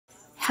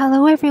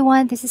Hello,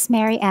 everyone. This is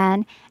Mary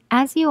Ann.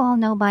 As you all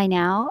know by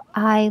now,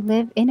 I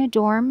live in a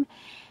dorm.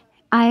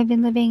 I've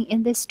been living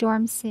in this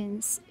dorm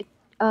since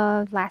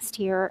last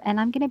year, and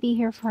I'm going to be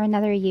here for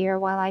another year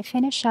while I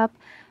finish up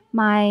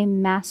my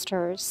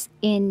master's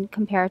in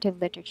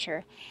comparative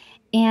literature.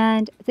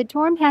 And the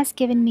dorm has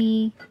given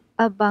me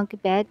a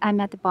bunk bed. I'm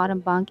at the bottom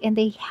bunk, and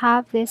they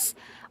have this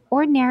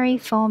ordinary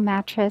foam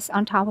mattress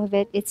on top of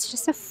it. It's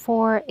just a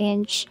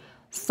 4-inch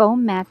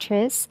foam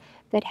mattress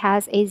that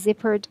has a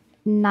zippered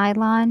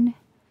nylon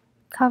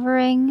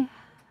covering.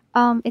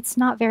 It's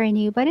not very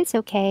new, but it's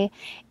okay.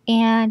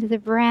 And the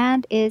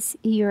brand is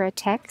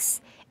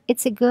Eurotex.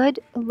 It's a good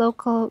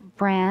local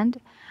brand.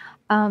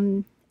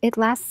 It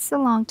lasts a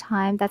long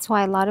time. That's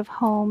why a lot of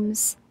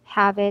homes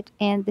have it,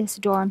 and this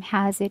dorm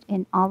has it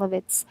in all of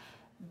its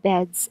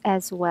beds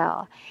as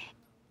well.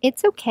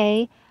 It's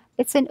okay.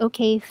 It's an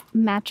okay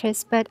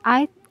mattress, but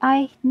I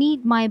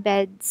need my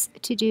beds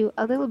to do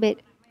a little bit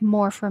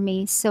more for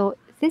me. So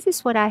this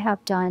is what I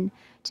have done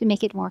to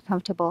make it more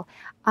comfortable.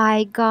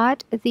 I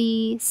got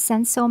the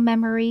Senso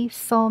Memory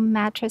foam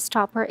mattress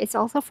topper. It's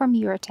also from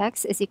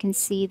Eurotex, as you can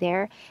see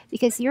there,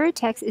 because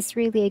Eurotex is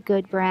really a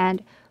good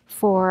brand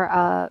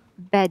for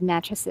bed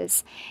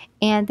mattresses.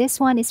 And this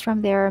one is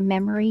from their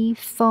Memory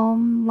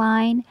foam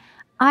line.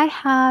 I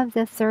have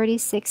the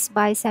 36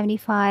 by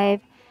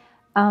 75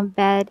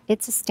 bed.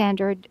 It's a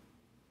standard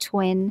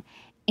twin.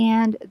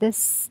 And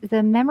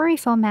the memory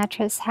foam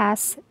mattress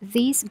has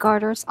these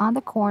garters on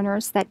the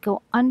corners that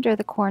go under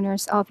the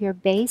corners of your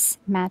base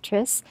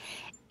mattress.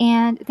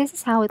 And this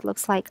is how it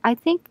looks like. I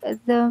think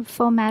the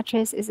foam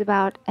mattress is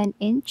about an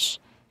inch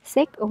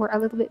thick or a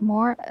little bit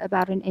more,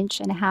 about an inch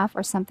and a half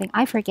or something.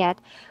 I forget.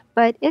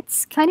 But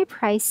it's kind of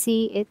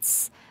pricey.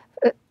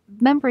 Uh,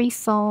 Memory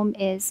foam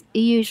is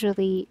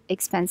usually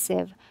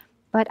expensive,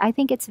 but I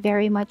think it's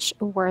very much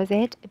worth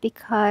it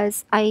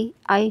because I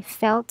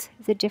felt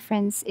the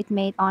difference it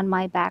made on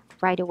my back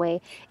right away.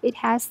 It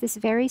has this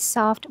very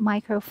soft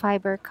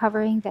microfiber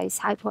covering that is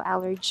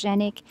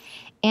hypoallergenic,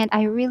 and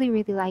I really,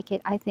 really like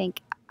it. I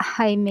think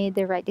I made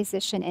the right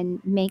decision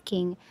in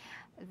making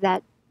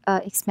that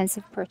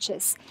expensive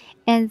purchase.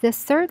 And the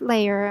third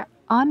layer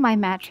on my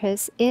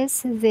mattress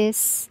is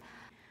this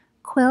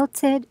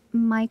quilted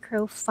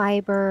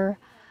microfiber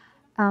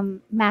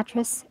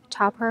mattress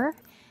topper.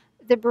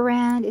 The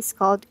brand is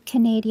called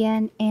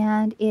Canadian,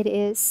 and it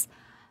is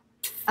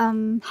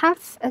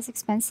half as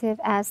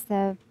expensive as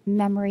the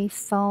memory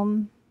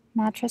foam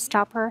mattress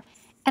topper.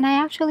 And I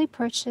actually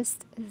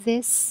purchased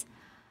this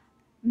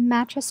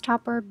mattress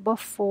topper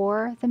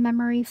before the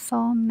memory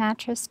foam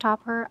mattress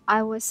topper.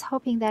 I was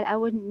hoping that I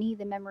wouldn't need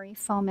the memory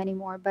foam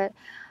anymore, but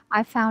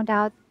I found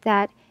out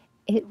that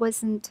it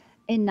wasn't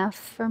enough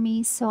for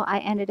me, so I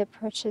ended up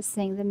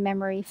purchasing the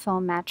memory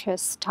foam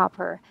mattress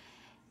topper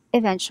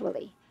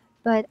eventually.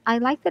 But I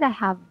like that I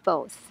have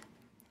both.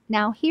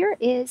 Now, here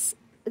is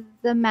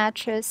the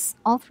mattress,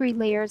 all three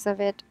layers of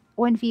it,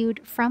 when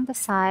viewed from the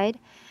side.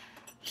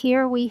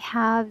 Here we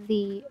have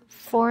the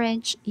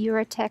 4-inch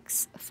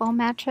Eurotex foam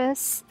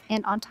mattress,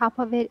 and on top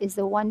of it is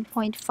the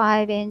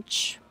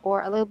 1.5-inch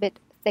or a little bit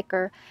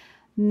thicker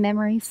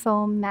memory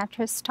foam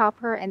mattress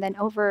topper, and then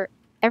over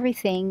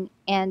everything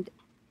and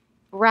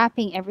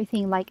wrapping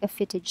everything like a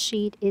fitted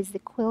sheet is the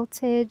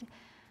quilted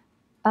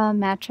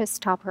mattress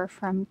topper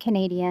from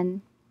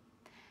Canadian.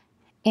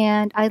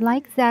 And I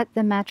like that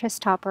the mattress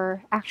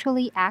topper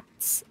actually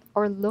acts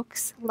or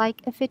looks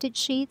like a fitted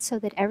sheet so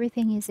that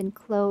everything is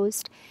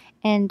enclosed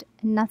and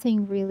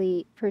nothing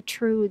really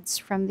protrudes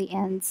from the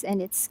ends,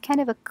 and it's kind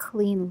of a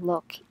clean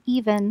look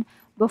even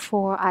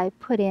before I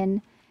put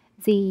in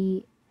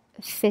the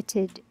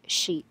fitted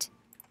sheet.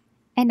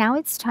 And now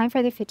it's time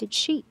for the fitted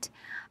sheet.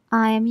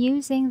 I am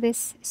using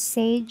this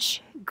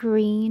sage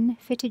green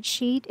fitted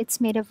sheet. It's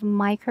made of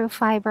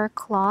microfiber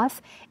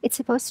cloth. It's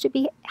supposed to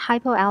be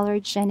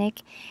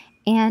hypoallergenic,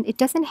 and it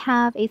doesn't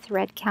have a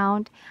thread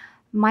count.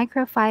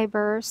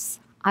 Microfibers,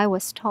 I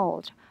was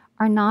told,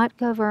 are not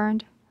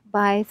governed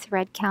by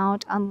thread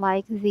count,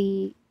 unlike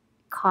the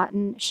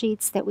cotton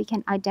sheets that we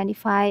can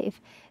identify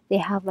if they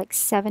have like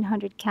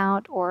 700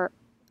 count or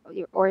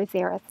if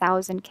they're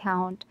 1,000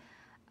 count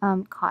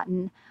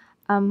cotton.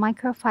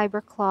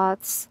 Microfiber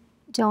cloths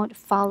don't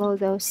follow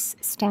those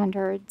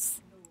standards.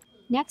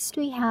 Next,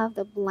 we have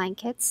the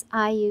blankets.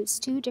 I use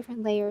two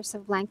different layers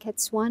of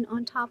blankets, one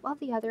on top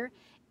of the other,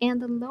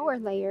 and the lower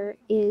layer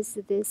is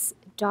this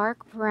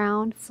dark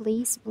brown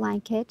fleece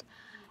blanket.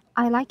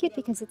 I like it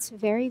because it's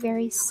very,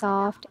 very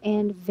soft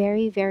and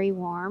very, very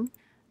warm.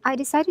 I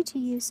decided to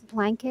use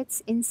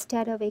blankets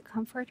instead of a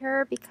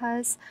comforter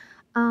because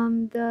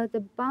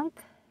the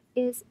bunk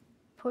is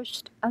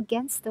pushed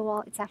against the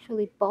wall. It's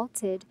actually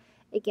bolted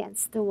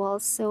against the wall,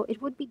 so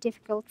it would be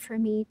difficult for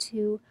me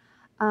to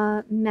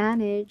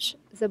manage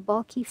the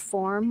bulky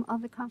form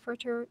of the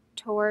comforter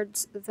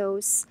towards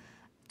the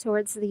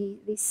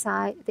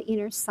side, the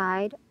inner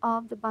side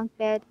of the bunk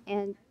bed,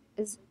 and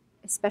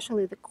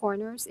especially the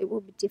corners. It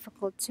will be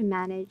difficult to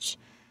manage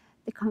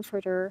the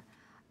comforter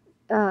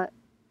uh,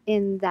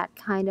 in that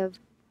kind of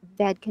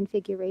bed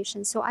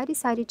configuration. So I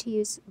decided to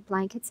use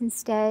blankets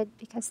instead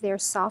because they're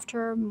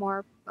softer,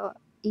 more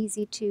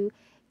easy to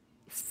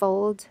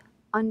fold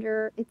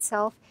under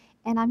itself.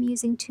 And I'm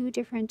using two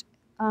different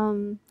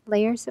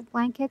layers of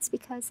blankets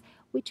because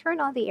we turn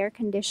on the air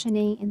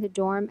conditioning in the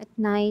dorm at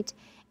night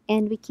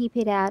and we keep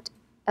it at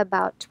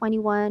about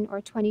 21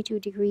 or 22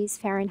 degrees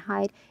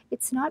Fahrenheit.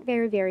 It's not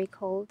very, very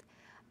cold,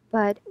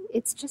 but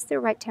it's just the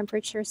right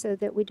temperature so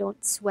that we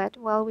don't sweat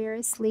while we're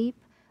asleep.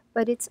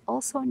 But it's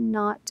also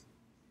not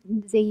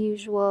the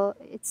usual,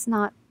 it's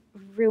not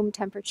room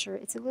temperature,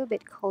 it's a little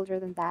bit colder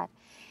than that.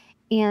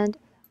 And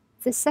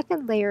the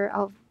second layer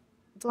of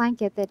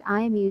blanket that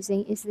I am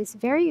using is this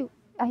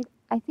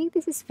I think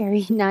this is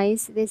very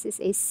nice. This is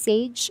a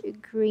sage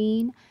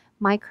green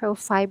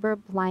microfiber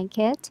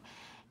blanket,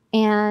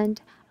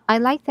 and I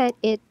like that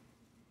it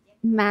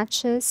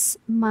matches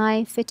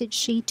my fitted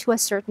sheet to a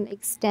certain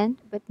extent,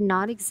 but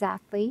not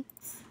exactly.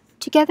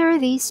 Together,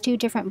 these two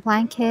different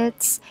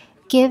blankets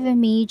give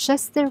me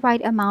just the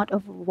right amount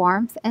of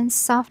warmth and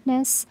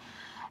softness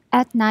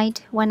at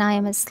night when I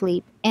am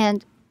asleep.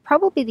 And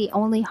probably the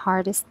only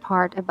hardest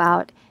part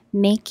about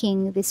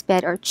making this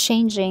bed or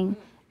changing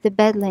the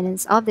bed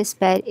linens of this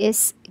bed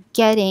is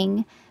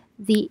getting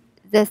the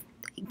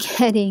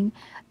getting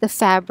the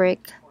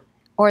fabric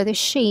or the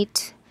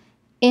sheet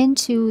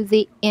into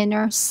the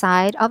inner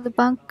side of the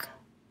bunk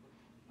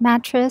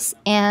mattress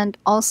and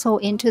also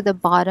into the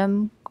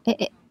bottom,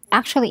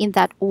 actually in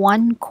that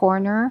one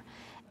corner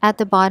at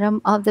the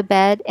bottom of the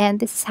bed. And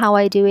this is how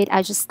I do it.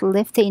 I just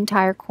lift the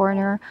entire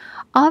corner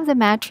of the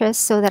mattress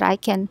so that I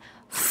can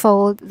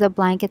fold the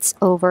blankets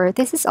over.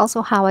 This is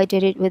also how I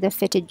did it with a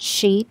fitted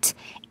sheet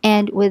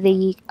and with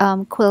the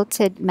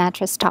quilted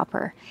mattress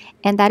topper.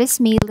 And that is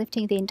me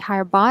lifting the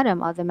entire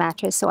bottom of the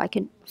mattress so I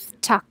can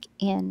tuck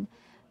in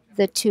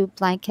the two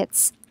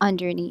blankets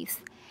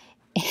underneath.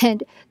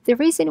 And the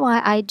reason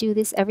why I do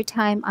this every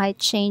time I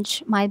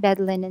change my bed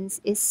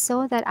linens is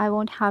so that I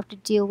won't have to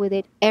deal with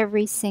it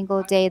every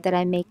single day that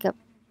I make up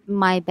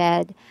my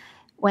bed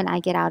when I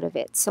get out of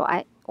it. So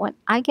when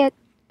I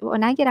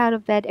get out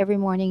of bed every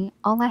morning,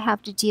 all I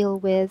have to deal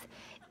with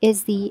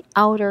is the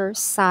outer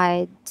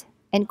side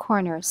and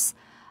corners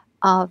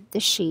of the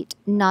sheet,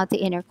 not the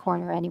inner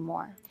corner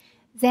anymore.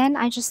 Then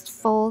I just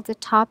fold the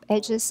top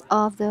edges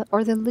of the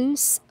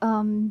loose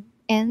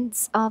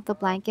ends of the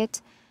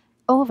blanket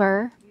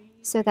over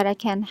so that I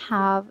can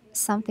have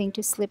something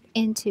to slip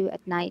into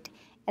at night.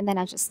 And then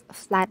I just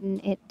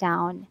flatten it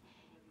down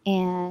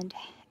and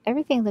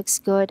everything looks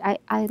good.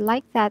 I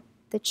like that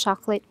the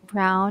chocolate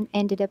brown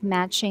ended up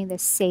matching the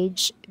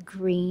sage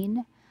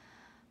green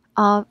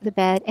of the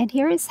bed. And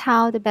here is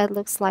how the bed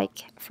looks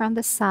like from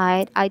the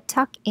side. I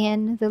tuck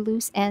in the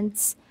loose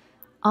ends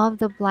of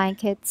the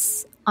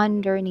blankets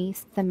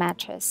underneath the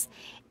mattress.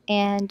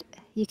 And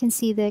you can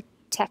see the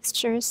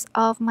textures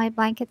of my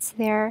blankets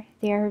there.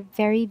 They're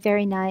very,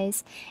 very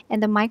nice.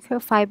 And the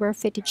microfiber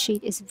fitted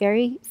sheet is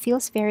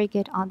feels very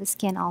good on the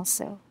skin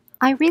also.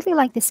 I really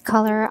like this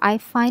color. I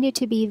find it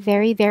to be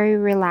very, very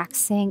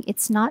relaxing.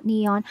 It's not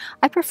neon.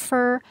 I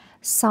prefer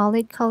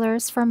solid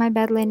colors for my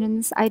bed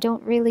linens. I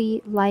don't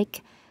really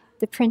like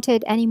the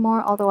printed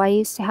anymore, although I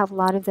used to have a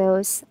lot of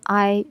those.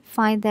 I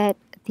find that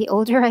the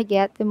older I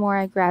get, the more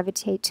I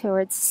gravitate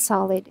towards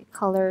solid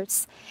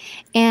colors.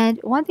 And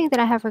one thing that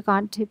I have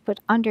forgotten to put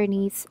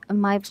underneath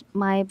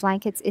my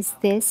blankets is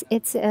this.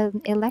 It's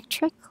an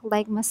electric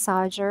leg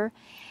massager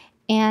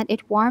and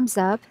it warms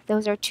up.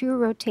 Those are two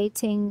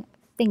rotating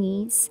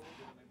thingies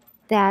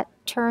that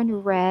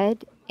turn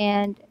red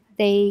and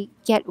they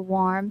get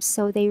warm,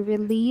 so they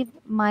relieve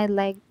my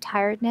leg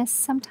tiredness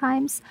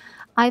sometimes.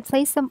 I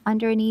place them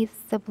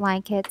underneath the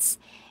blankets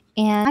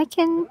and I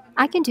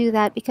can do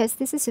that because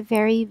this is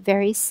very,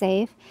 very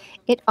safe.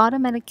 It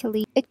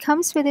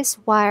comes with this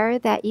wire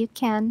that you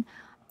can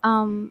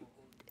um,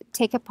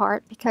 take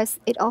apart because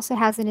it also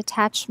has an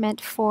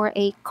attachment for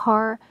a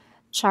car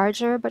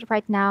charger, but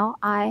right now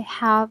I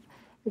have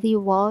the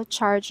wall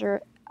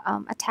charger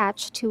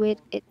attached to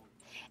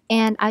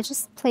and I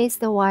just place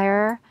the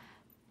wire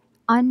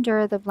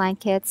under the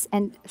blankets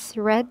and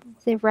thread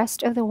the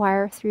rest of the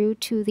wire through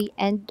to the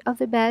end of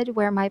the bed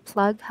where my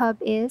plug hub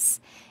is,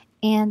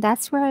 and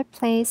that's where I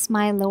place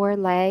my lower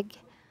leg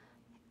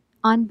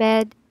on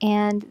bed,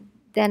 and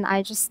then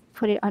I just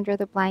put it under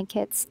the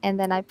blankets and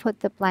then I put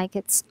the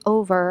blankets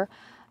over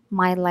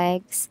my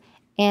legs,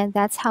 and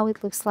that's how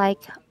it looks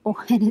like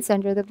when it's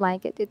under the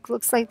blanket. It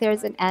looks like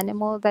there's an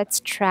animal that's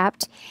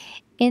trapped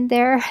in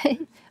there,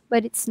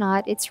 but it's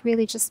not. It's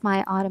really just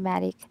my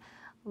automatic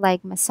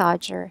leg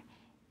massager,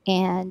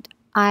 and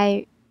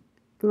I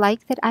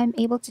like that I'm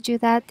able to do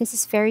that. This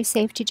is very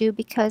safe to do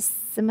because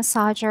the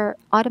massager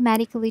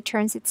automatically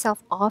turns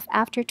itself off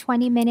after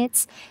 20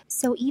 minutes.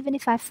 So even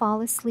if I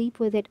fall asleep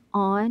with it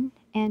on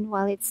and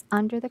while it's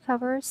under the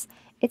covers,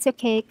 it's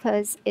okay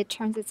because it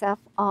turns itself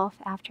off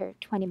after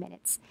 20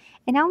 minutes.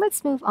 And now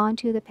let's move on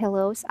to the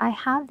pillows. I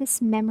have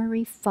this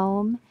memory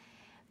foam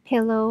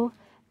pillow.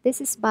 This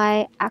is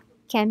by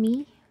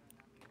Akemi.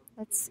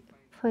 Let's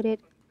put it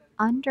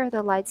under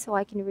the light so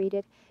I can read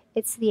it.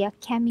 It's the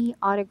Akemi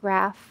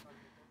Autograph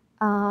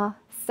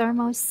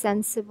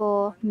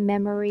Thermosensible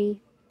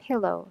Memory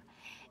Pillow.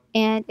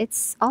 And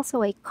it's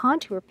also a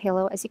contour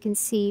pillow. As you can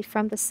see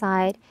from the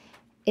side,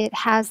 it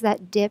has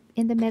that dip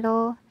in the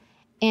middle,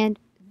 and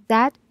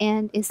that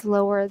end is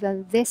lower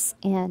than this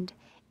end.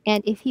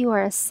 And if you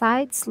are a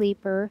side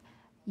sleeper,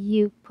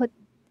 you put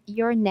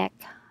your neck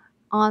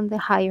on the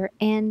higher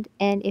end,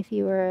 and if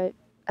you are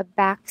a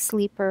back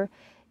sleeper,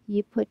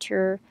 you put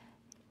your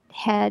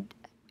head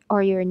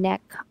or your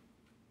neck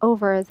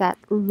over that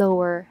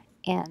lower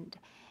end.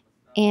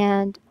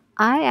 And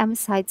I am a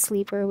side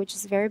sleeper, which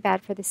is very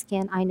bad for the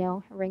skin. I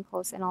know,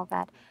 wrinkles and all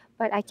that.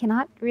 But I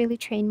cannot really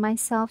train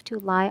myself to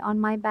lie on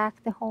my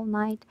back the whole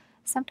night.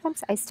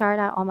 Sometimes I start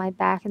out on my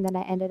back and then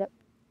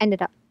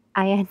ended up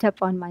I end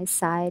up on my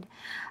side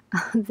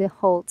the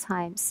whole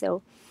time.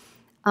 So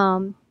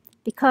um,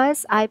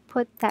 because I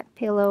put that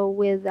pillow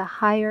with the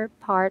higher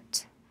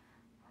part,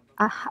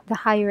 the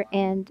higher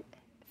end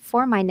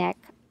for my neck,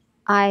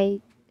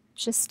 I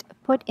just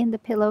put in the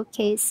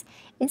pillowcase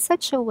in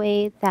such a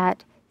way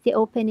that the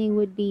opening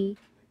would be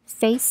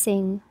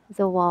facing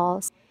the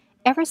walls.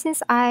 Ever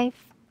since I've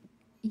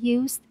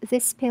used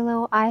this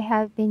pillow, I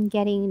have been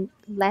getting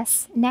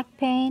less neck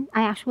pain.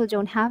 I actually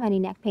don't have any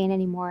neck pain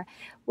anymore,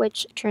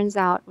 which turns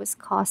out was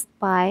caused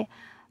by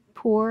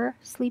poor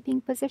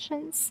sleeping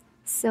positions.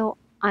 So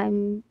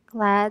I'm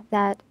glad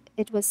that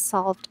it was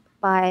solved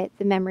by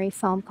the memory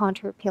foam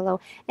contour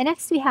pillow. And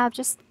next we have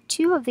just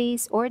two of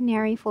these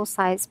ordinary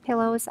full-size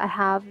pillows. I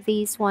have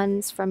these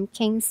ones from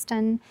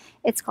Kingston.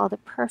 It's called the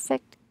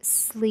Perfect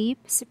Sleep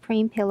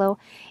Supreme Pillow,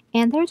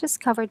 and they're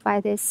just covered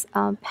by this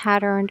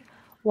patterned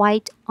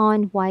white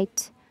on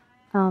white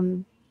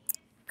um,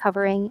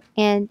 covering.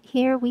 And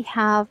here we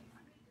have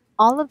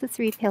all of the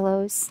three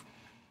pillows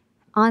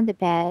on the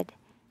bed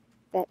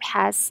that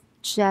has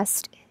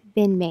just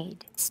been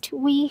made.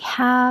 We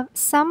have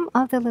some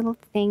of the little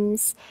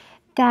things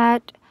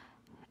that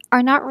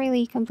are not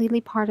really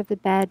completely part of the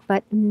bed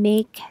but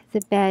make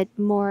the bed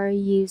more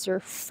user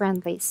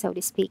friendly, so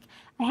to speak.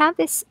 I have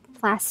this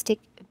plastic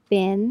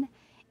bin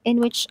in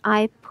which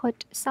I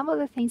put some of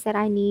the things that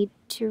I need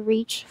to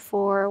reach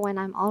for when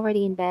I'm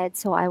already in bed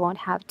so I won't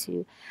have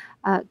to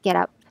get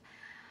up.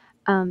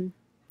 Um,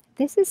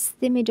 this is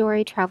the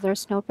Midori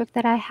Traveler's Notebook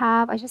that I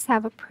have. I just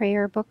have a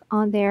prayer book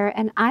on there,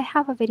 and I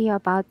have a video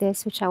about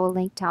this, which I will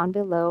link down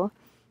below.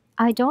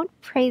 I don't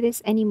pray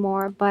this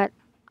anymore, but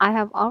I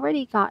have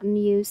already gotten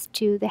used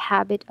to the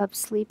habit of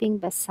sleeping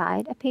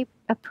beside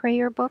a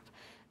prayer book.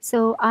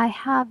 So I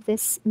have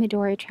this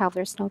Midori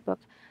Traveler's Notebook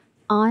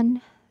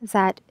on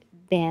that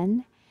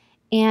bin,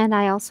 and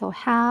I also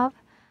have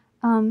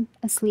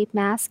a sleep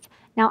mask.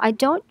 Now, I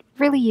don't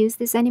really use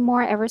this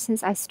anymore ever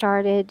since I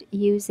started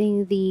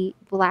using the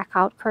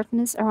blackout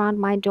curtains around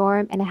my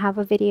dorm, and I have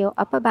a video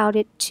up about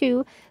it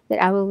too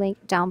that I will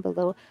link down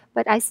below.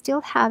 But I still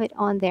have it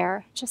on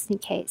there just in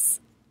case.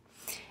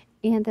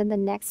 And then the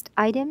next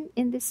item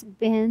in this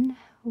bin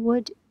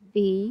would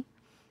be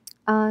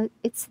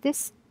it's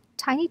this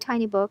tiny,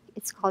 tiny book.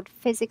 It's called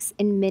Physics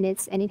in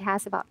Minutes, and it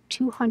has about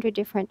 200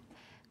 different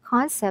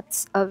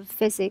concepts of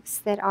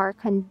physics that are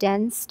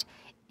condensed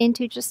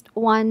into just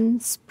one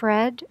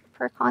spread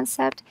per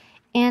concept.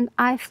 And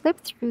I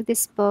flip through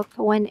this book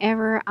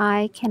whenever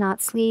I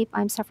cannot sleep.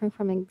 I'm suffering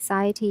from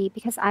anxiety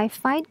because I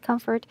find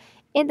comfort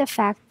in the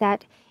fact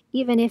that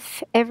even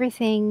if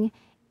everything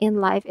in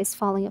life is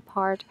falling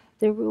apart,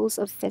 the rules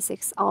of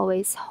physics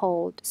always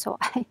hold. So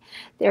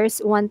there's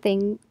one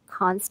thing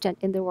constant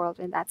in the world,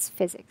 and that's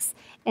physics.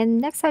 And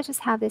next, I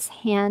just have this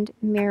hand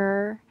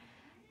mirror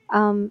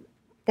um,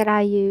 that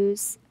I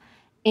use,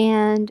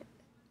 and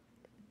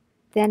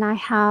then I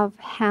have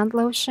hand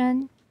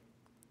lotion.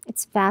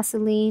 It's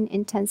Vaseline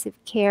Intensive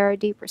Care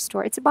Deep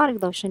Restore. It's a body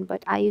lotion,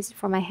 but I use it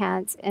for my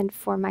hands and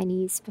for my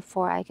knees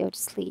before I go to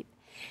sleep.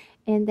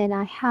 And then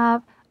I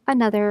have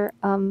another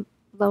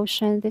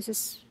lotion.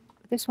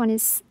 This one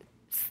is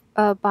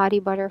body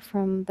butter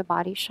from the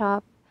Body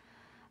Shop.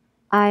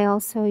 I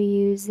also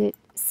use it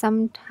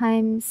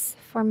sometimes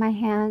for my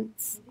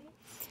hands.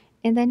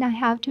 And then I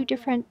have two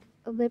different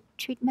lip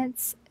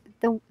treatments.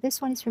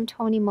 This one is from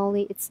Tony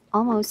Moly. It's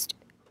almost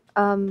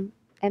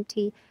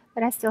empty,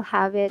 but I still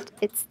have it.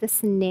 It's the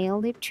snail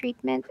lip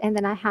treatment. And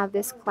then I have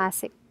this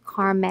classic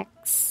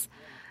Carmex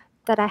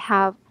that I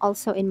have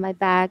also in my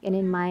bag and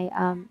in my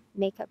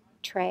makeup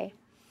tray.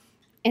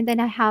 And then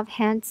I have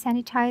hand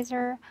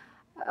sanitizer,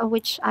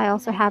 which I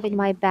also have in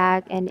my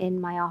bag and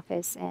in my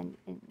office and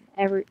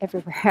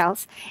everywhere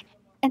else.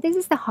 And this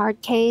is the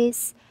hard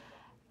case,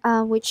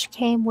 which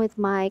came with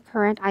my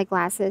current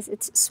eyeglasses.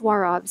 It's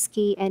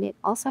Swarovski, and it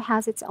also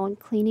has its own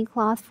cleaning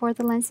cloth for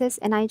the lenses.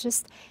 And I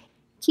just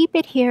keep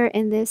it here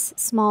in this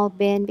small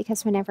bin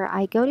because whenever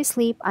I go to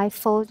sleep, I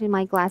fold in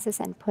my glasses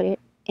and put it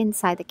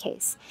inside the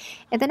case.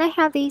 And then I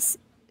have these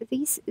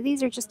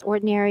are just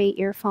ordinary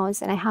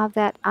earphones, and I have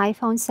that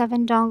iPhone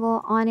 7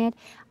 dongle on it.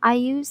 I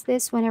use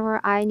this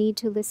whenever I need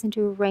to listen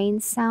to rain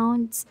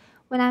sounds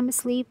when I'm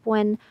asleep,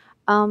 when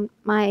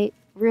my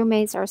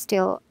roommates are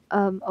still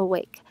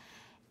awake.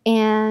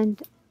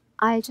 And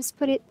I just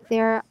put it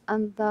there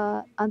on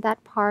the on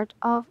that part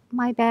of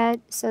my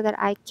bed so that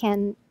I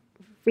can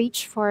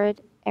reach for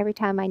it every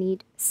time I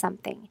need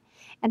something.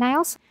 And I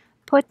also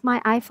put my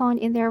iPhone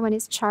in there when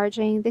it's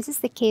charging. This is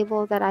the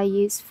cable that I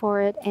use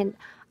for it, and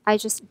I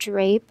just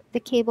drape the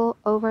cable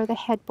over the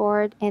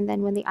headboard, and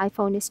then when the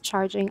iPhone is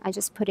charging, I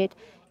just put it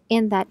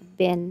in that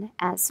bin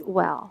as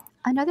well.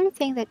 Another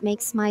thing that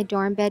makes my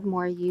dorm bed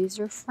more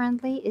user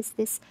friendly is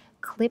this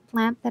clip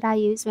lamp that I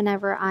use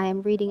whenever I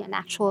am reading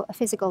a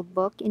physical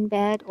book in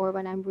bed, or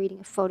when I'm reading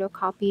a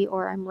photocopy,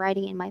 or I'm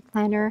writing in my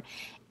planner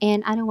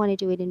and I don't want to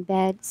do it in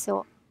bed.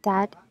 So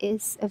that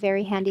is a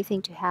very handy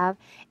thing to have.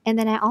 And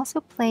then I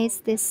also place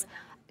this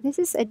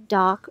is a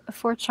dock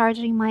for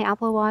charging my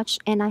Apple Watch,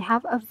 and I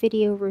have a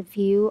video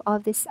review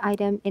of this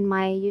item in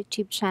my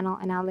YouTube channel,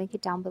 and I'll link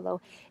it down below.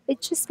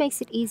 It just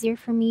makes it easier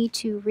for me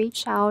to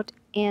reach out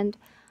and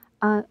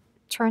uh,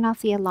 turn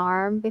off the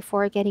alarm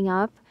before getting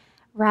up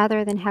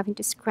rather than having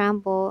to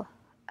scramble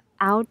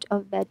out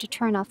of bed to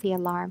turn off the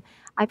alarm.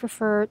 I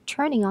prefer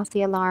turning off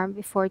the alarm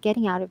before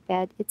getting out of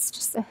bed. It's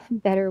just a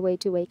better way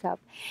to wake up.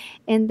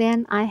 And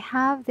then I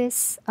have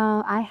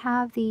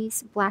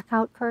these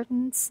blackout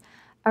curtains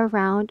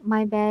around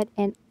my bed,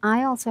 and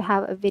I also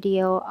have a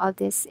video of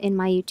this in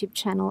my YouTube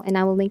channel, and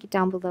I will link it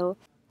down below.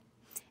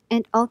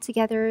 And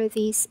altogether,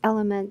 these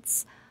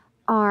elements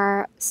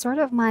are sort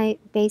of my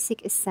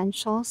basic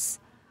essentials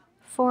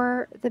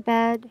for the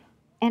bed,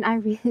 and I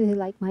really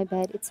like my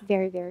bed. It's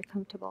very, very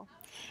comfortable.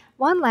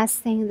 One last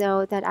thing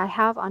though that I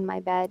have on my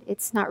bed,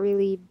 it's not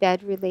really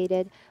bed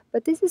related,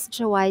 but this is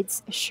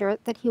Jawaid's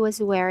shirt that he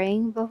was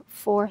wearing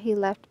before he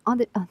left on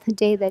the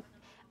day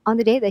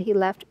that he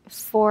left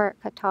for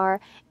Qatar,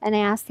 and I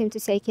asked him to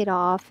take it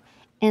off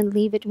and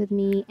leave it with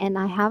me, and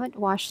I haven't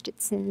washed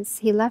it since.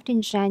 He left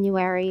in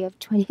January of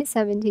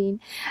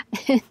 2017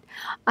 and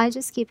I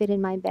just keep it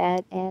in my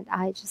bed and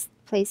I just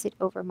place it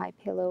over my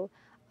pillow.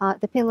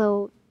 The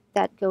pillow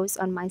that goes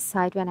on my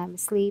side when I'm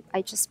asleep,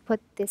 I just put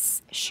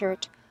this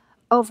shirt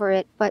over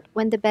it, but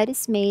when the bed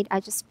is made, I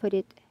just put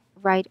it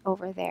right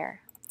over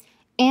there.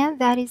 And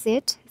that is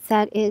it.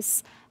 That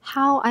is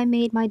how I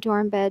made my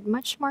dorm bed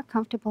much more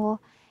comfortable.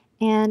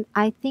 And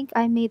I think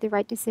I made the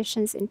right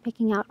decisions in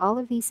picking out all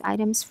of these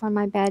items for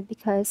my bed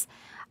because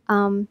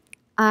um,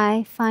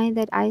 I find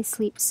that I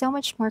sleep so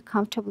much more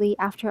comfortably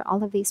after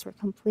all of these were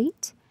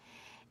complete.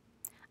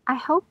 I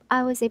hope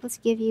I was able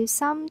to give you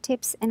some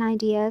tips and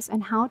ideas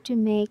on how to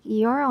make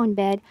your own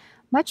bed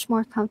much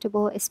more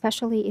comfortable,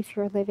 especially if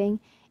you're living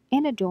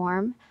in a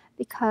dorm,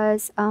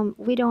 because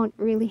we don't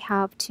really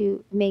have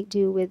to make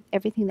do with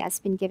everything that's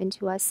been given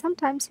to us.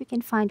 Sometimes we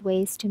can find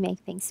ways to make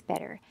things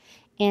better.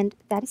 And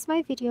that is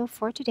my video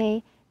for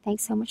today.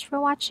 Thanks so much for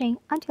watching.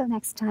 Until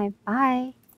next time, bye.